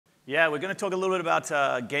Yeah, we're going to talk a little bit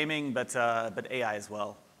about gaming, but AI as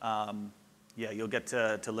well. Yeah, you'll get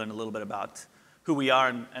to learn a little bit about who we are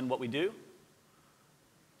and what we do.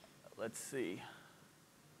 Let's see.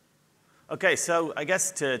 OK, so I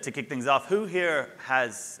guess to kick things off, who here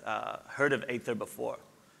has heard of Aethir before?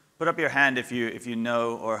 Put up your hand if you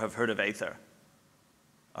know or have heard of Aethir.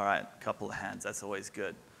 All right, a couple of hands. That's always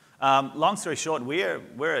good. Long story short,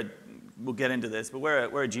 we'll get into this, but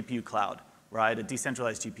we're a GPU cloud, right? A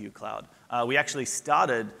decentralized GPU cloud. We actually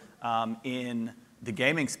started in the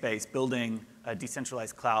gaming space building a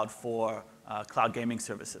decentralized cloud for cloud gaming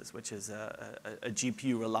services, which is a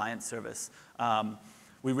GPU-reliant service.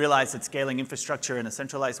 We realized that scaling infrastructure in a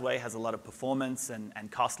centralized way has a lot of performance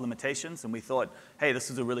and cost limitations, and we thought, hey,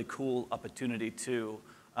 this is a really cool opportunity to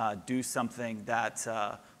do something that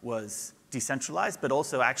was decentralized, but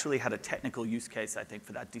also actually had a technical use case, I think,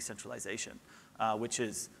 for that decentralization, which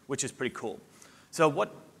is pretty cool. So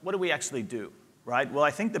what do we actually do, right? Well,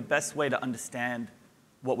 I think the best way to understand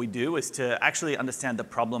what we do is to actually understand the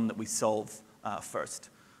problem that we solve first,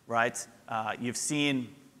 right? You've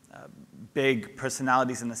seen big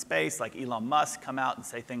personalities in the space like Elon Musk come out and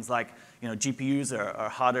say things like, GPUs are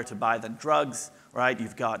harder to buy than drugs, right?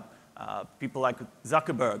 You've got people like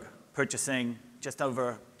Zuckerberg purchasing just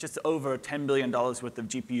over $10 billion worth of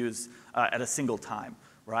GPUs at a single time,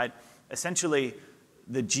 right? Essentially,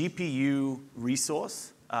 the GPU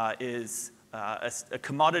resource is a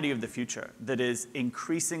commodity of the future that is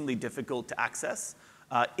increasingly difficult to access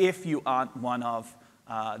if you aren't one of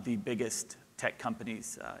the biggest tech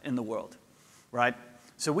companies in the world, right?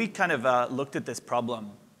 So we kind of looked at this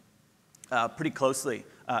problem pretty closely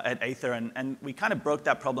at Aethir, and we kind of broke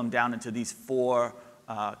that problem down into these four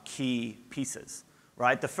key pieces,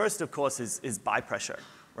 right? The first, of course, is buy pressure,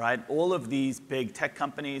 right? All of these big tech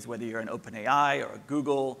companies, whether you're an OpenAI or a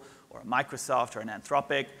Google or a Microsoft or an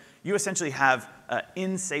Anthropic, you essentially have an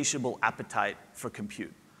insatiable appetite for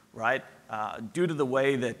compute, right? Due to the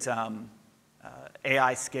way that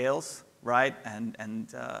AI scales, right,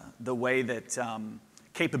 and the way that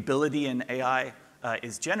capability in AI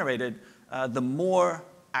is generated, the more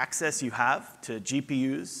access you have to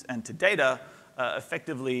GPUs and to data,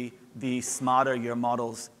 effectively, the smarter your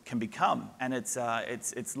models can become. And it's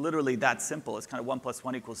literally that simple. It's kind of 1 +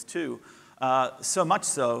 1 = 2. So much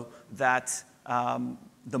so that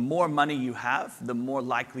the more money you have, the more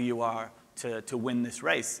likely you are to win this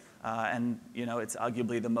race. And it's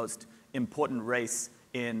arguably the most important race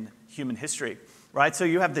in human history, right? So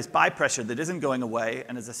you have this buy pressure that isn't going away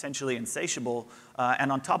and is essentially insatiable.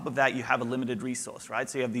 And on top of that, you have a limited resource, right?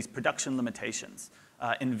 So you have these production limitations.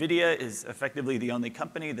 NVIDIA is effectively the only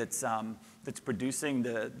company that's producing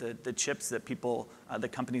the chips that the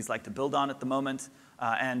companies like to build on at the moment,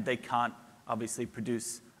 and they can't obviously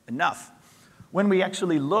produce enough. When we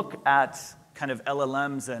actually look at kind of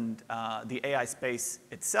LLMs and the AI space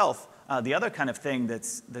itself, the other kind of thing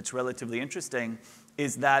that's relatively interesting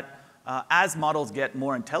is that as models get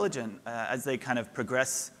more intelligent, as they kind of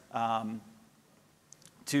progress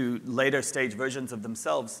to later stage versions of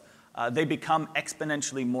themselves, they become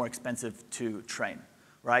exponentially more expensive to train,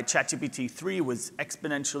 right? ChatGPT 3 was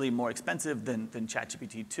exponentially more expensive than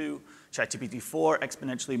ChatGPT 2. ChatGPT 4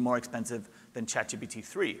 exponentially more expensive than ChatGPT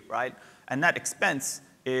 3, right? And that expense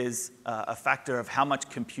is a factor of how much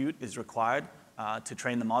compute is required to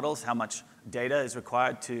train the models, how much data is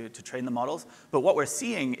required to train the models. But what we're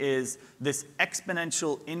seeing is this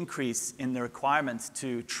exponential increase in the requirements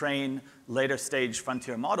to train later stage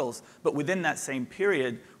frontier models. But within that same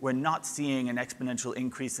period, we're not seeing an exponential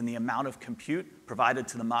increase in the amount of compute provided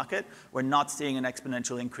to the market. We're not seeing an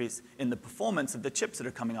exponential increase in the performance of the chips that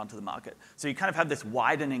are coming onto the market. So you kind of have this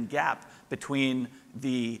widening gap between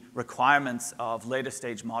the requirements of later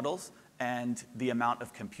stage models and the amount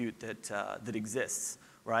of compute that exists,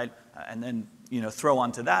 right? And then throw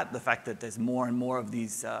onto that the fact that there's more and more of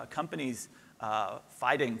these companies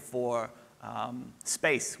fighting for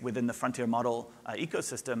space within the frontier model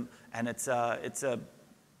ecosystem, and it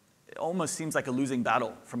almost seems like a losing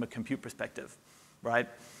battle from a compute perspective, right?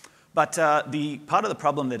 But the part of the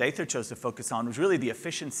problem that Aethir chose to focus on was really the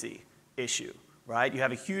efficiency issue, right? You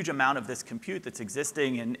have a huge amount of this compute that's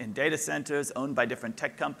existing in data centers owned by different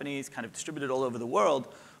tech companies, kind of distributed all over the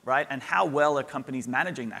world, right? And how well are companies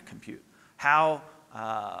managing that compute?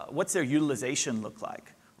 What's their utilization look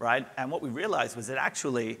like, right? And what we realized was that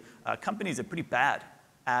actually companies are pretty bad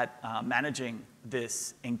at managing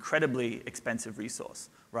this incredibly expensive resource,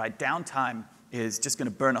 right? Downtime is just going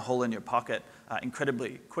to burn a hole in your pocket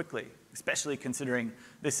incredibly quickly, especially considering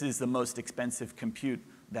this is the most expensive compute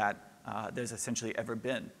that there's essentially ever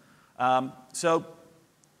been. So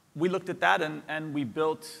we looked at that and we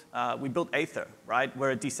built Aethir, right?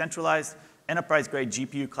 We're a decentralized enterprise-grade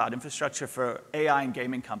GPU cloud infrastructure for AI and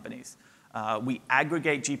gaming companies. We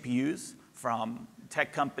aggregate GPUs from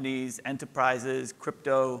tech companies, enterprises,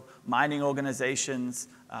 crypto, mining organizations,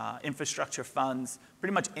 infrastructure funds,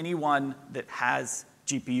 pretty much anyone that has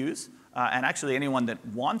GPUs, and actually anyone that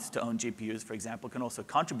wants to own GPUs, for example, can also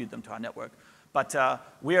contribute them to our network. But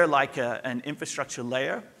we are like an infrastructure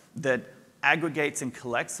layer that aggregates and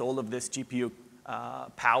collects all of this GPU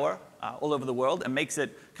power all over the world and makes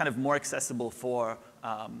it kind of more accessible for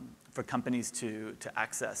companies to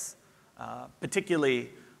access, particularly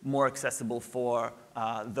more accessible for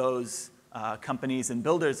those companies and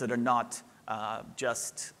builders that are not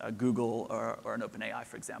just Google or an OpenAI,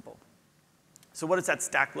 for example. So what does that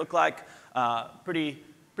stack look like? Pretty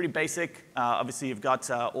basic. Obviously, you've got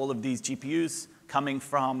all of these GPUs coming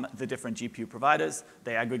from the different GPU providers.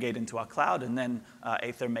 They aggregate into our cloud, and then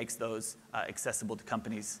Aethir makes those accessible to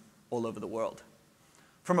companies all over the world.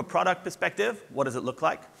 From a product perspective, what does it look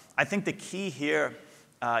like? I think the key here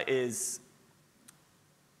is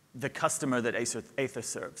the customer that Aethir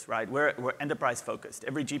serves, right? We're enterprise focused.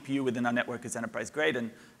 Every GPU within our network is enterprise grade,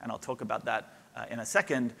 and I'll talk about that in a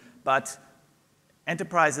second. But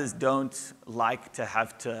enterprises don't like to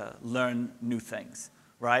have to learn new things,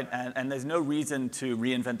 right? And there's no reason to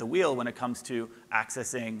reinvent the wheel when it comes to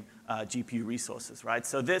accessing GPU resources, right?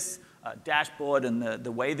 So this dashboard and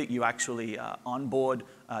the way that you actually onboard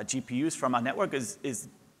GPUs from our network is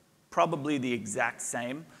probably the exact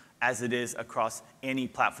same as it is across any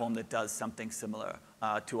platform that does something similar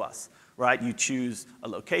to us, right? You choose a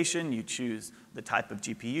location, you choose the type of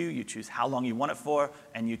GPU, you choose how long you want it for,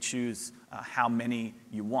 and you choose how many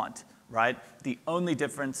you want, right? The only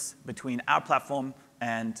difference between our platform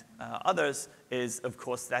and others is, of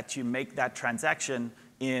course, that you make that transaction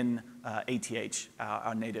in ATH,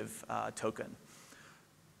 our native token.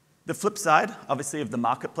 The flip side, obviously, of the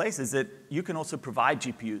marketplace is that you can also provide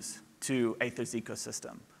GPUs to Aethir's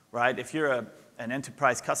ecosystem, right? If you're an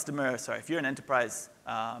enterprise customer, if you're an enterprise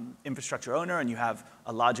infrastructure owner and you have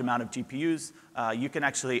a large amount of GPUs, you can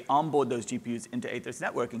actually onboard those GPUs into Aethir's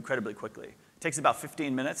network incredibly quickly. It takes about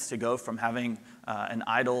 15 minutes to go from having an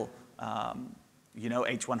idle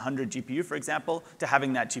H100 GPU, for example, to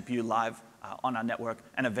having that GPU live on our network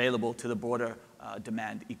and available to the broader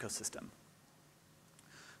demand ecosystem.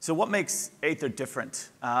 So what makes Aethir different?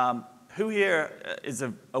 Who here is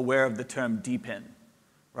aware of the term DPIN,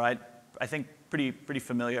 right? I think pretty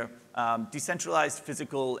familiar. Decentralized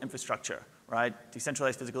physical infrastructure, right?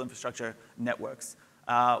 Decentralized physical infrastructure networks.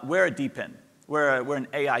 We're a DPIN. We're an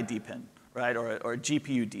AI DPIN, right? Or a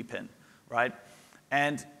GPU DPIN, right?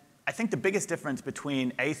 And I think the biggest difference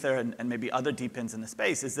between Aethir and maybe other DPINs in the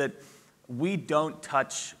space is that we don't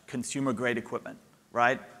touch consumer-grade equipment,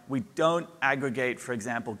 right? We don't aggregate, for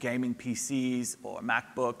example, gaming PCs or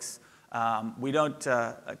MacBooks. We don't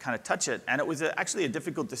kind of touch it. And it was actually a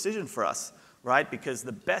difficult decision for us, right? Because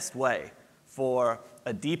the best way for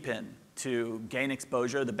a DPIN to gain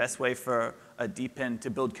exposure, the best way for a DPIN to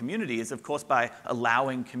build community is, of course, by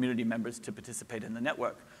allowing community members to participate in the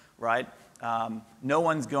network, right? No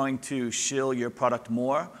one's going to shill your product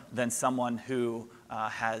more than someone who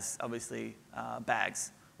has, obviously,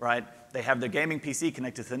 bags, right? They have their gaming PC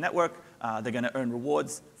connected to the network. They're going to earn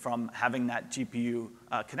rewards from having that GPU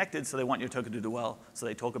connected, so they want your token to do well, so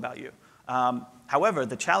they talk about you. However,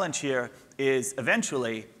 the challenge here is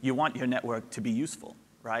eventually you want your network to be useful,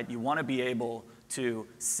 right? You want to be able to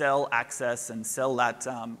sell access and sell that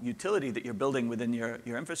utility that you're building within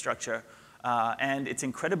your infrastructure. And it's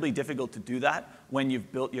incredibly difficult to do that when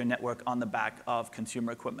you've built your network on the back of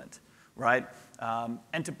consumer equipment, right?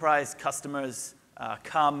 Enterprise customers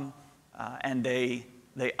come and they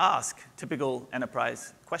ask typical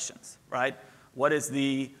enterprise questions, right? What is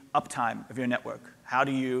the uptime of your network? How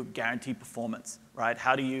do you guarantee performance, right?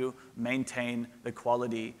 How do you maintain the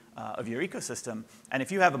quality of your ecosystem? And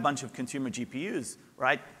if you have a bunch of consumer GPUs,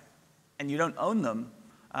 right, and you don't own them,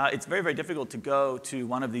 it's very, very difficult to go to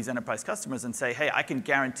one of these enterprise customers and say, hey, I can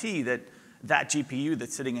guarantee that that GPU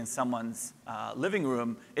that's sitting in someone's living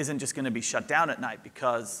room isn't just going to be shut down at night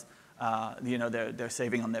because they're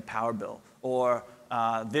saving on their power bill. Or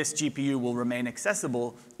this GPU will remain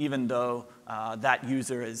accessible even though that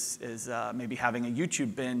user is maybe having a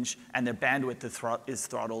YouTube binge and their bandwidth is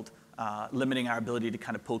throttled, limiting our ability to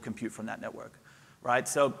kind of pull compute from that network, right?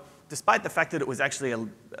 So despite the fact that it was actually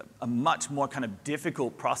a much more kind of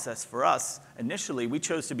difficult process for us, initially, we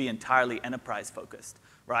chose to be entirely enterprise-focused,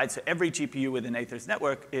 right? So every GPU within Aethir's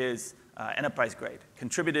network is enterprise-grade,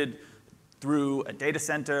 contributed through a data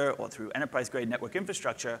center or through enterprise-grade network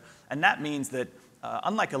infrastructure. And that means that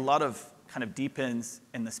unlike a lot of kind of deep-ins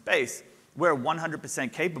in the space, we're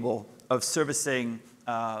 100% capable of servicing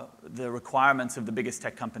the requirements of the biggest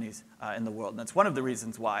tech companies in the world. And that's one of the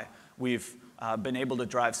reasons why we've been able to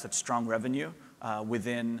drive such strong revenue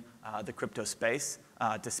within the crypto space,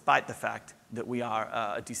 despite the fact that we are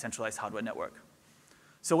a decentralized hardware network.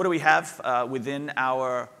 So what do we have within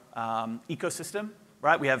our ecosystem?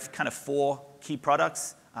 Right? We have kind of 4 key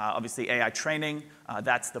products. Obviously, AI training.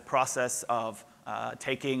 That's the process of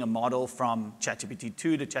taking a model from ChatGPT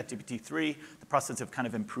 2 to ChatGPT 3. The process of kind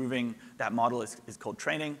of improving that model is called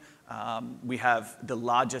training. We have the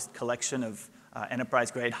largest collection of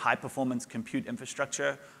enterprise-grade, high-performance compute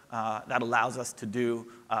infrastructure that allows us to do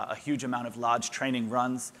a huge amount of large training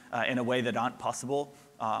runs in a way that aren't possible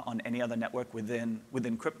on any other network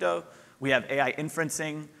within crypto. We have AI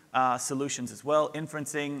inferencing solutions as well.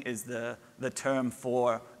 Inferencing is the term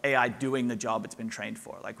for AI doing the job it's been trained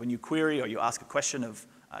for. Like when you query or you ask a question of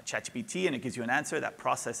ChatGPT and it gives you an answer, that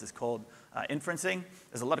process is called inferencing.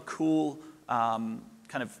 There's a lot of cool kind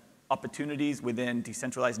of opportunities within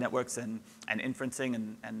decentralized networks and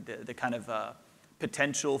inferencing and the kind of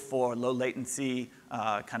potential for low latency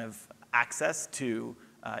kind of access to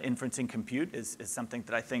inferencing compute is something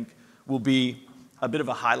that I think will be a bit of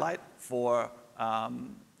a highlight for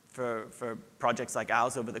projects like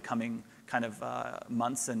ours over the coming kind of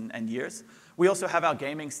months and years. We also have our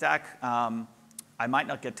gaming stack. I might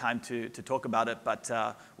not get time to talk about it, but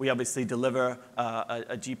we obviously deliver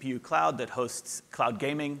a GPU cloud that hosts cloud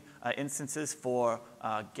gaming instances for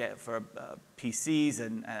PCs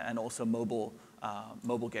and also mobile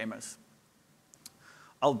gamers.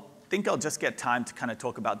 I think I'll just get time to kind of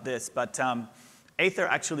talk about this, but Aethir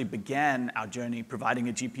actually began our journey providing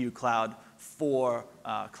a GPU cloud for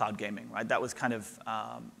cloud gaming, right? That was kind of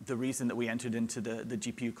the reason that we entered into the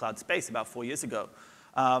GPU cloud space about 4 years ago.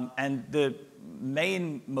 And the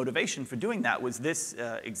main motivation for doing that was this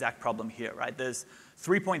exact problem here, right? There's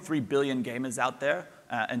 3.3 billion gamers out there,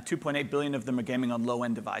 and 2.8 billion of them are gaming on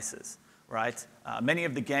low-end devices, right? Many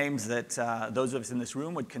of the games that those of us in this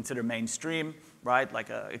room would consider mainstream, right? Like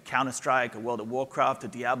a Counter-Strike, a World of Warcraft, a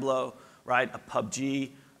Diablo, right? A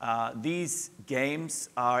PUBG. These games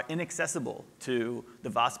are inaccessible to the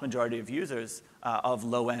vast majority of users of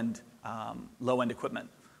low-end equipment,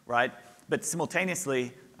 right? But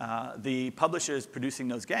simultaneously, the publishers producing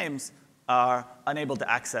those games are unable to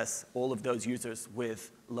access all of those users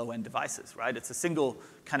with low-end devices, right? It's a single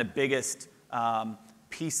kind of biggest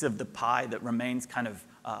piece of the pie that remains kind of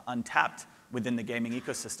untapped within the gaming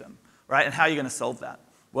ecosystem, right? And how are you going to solve that?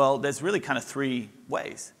 Well, there's really kind of 3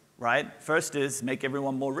 ways, right? First is make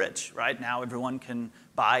everyone more rich, right? Now everyone can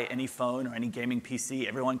buy any phone or any gaming PC.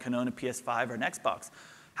 Everyone can own a PS5 or an Xbox.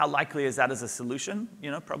 How likely is that as a solution?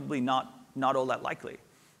 You know, probably not all that likely,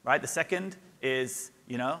 right? The second is,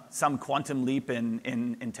 you know, some quantum leap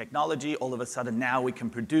in technology. All of a sudden now we can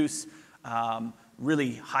produce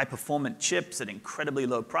really high-performant chips at incredibly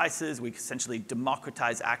low prices. We essentially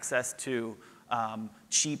democratize access to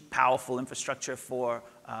cheap, powerful infrastructure for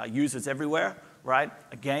users everywhere, right?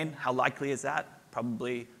 Again, how likely is that?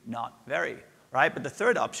 Probably not very, right? But the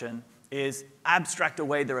third option is abstract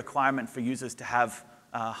away the requirement for users to have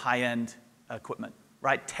high-end equipment,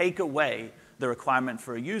 right? Take away the requirement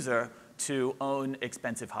for a user to own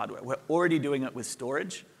expensive hardware. We're already doing it with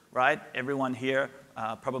storage, right? Everyone here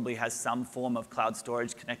probably has some form of cloud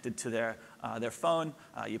storage connected to their phone.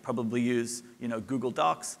 You probably use, you know, Google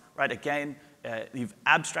Docs, right? Again, you've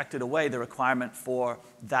abstracted away the requirement for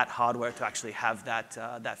that hardware to actually have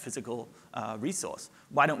that physical resource.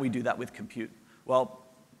 Why don't we do that with compute? Well,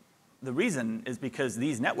 the reason is because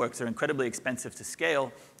these networks are incredibly expensive to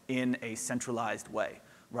scale in a centralized way,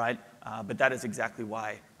 right? But that is exactly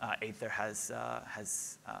why Aethir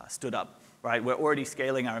has stood up, right? We're already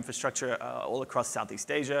scaling our infrastructure all across Southeast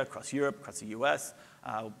Asia, across Europe, across the US,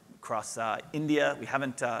 across India. We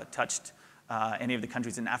haven't touched any of the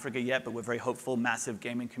countries in Africa yet, but we're very hopeful. Massive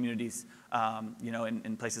gaming communities, you know,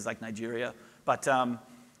 in places like Nigeria. But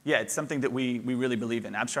yeah, it's something that we really believe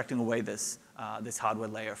in, abstracting away this hardware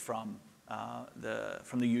layer from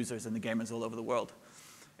the users and the gamers all over the world.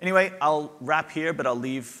 Anyway, I'll wrap here, but I'll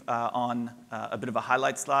leave on a bit of a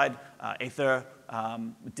highlight slide. Aethir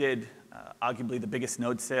did arguably the biggest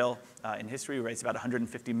node sale in history. We raised about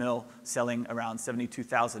 150 mil, selling around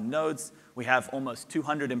 72,000 nodes. We have almost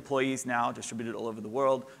 200 employees now distributed all over the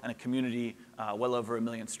world and a community well over 1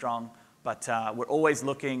 million strong. But we're always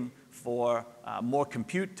looking for more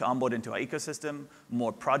compute to onboard into our ecosystem,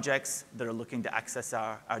 more projects that are looking to access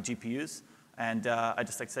our GPUs. And I'd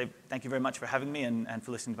just like to say thank you very much for having me and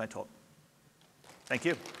for listening to my talk. Thank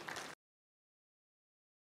you.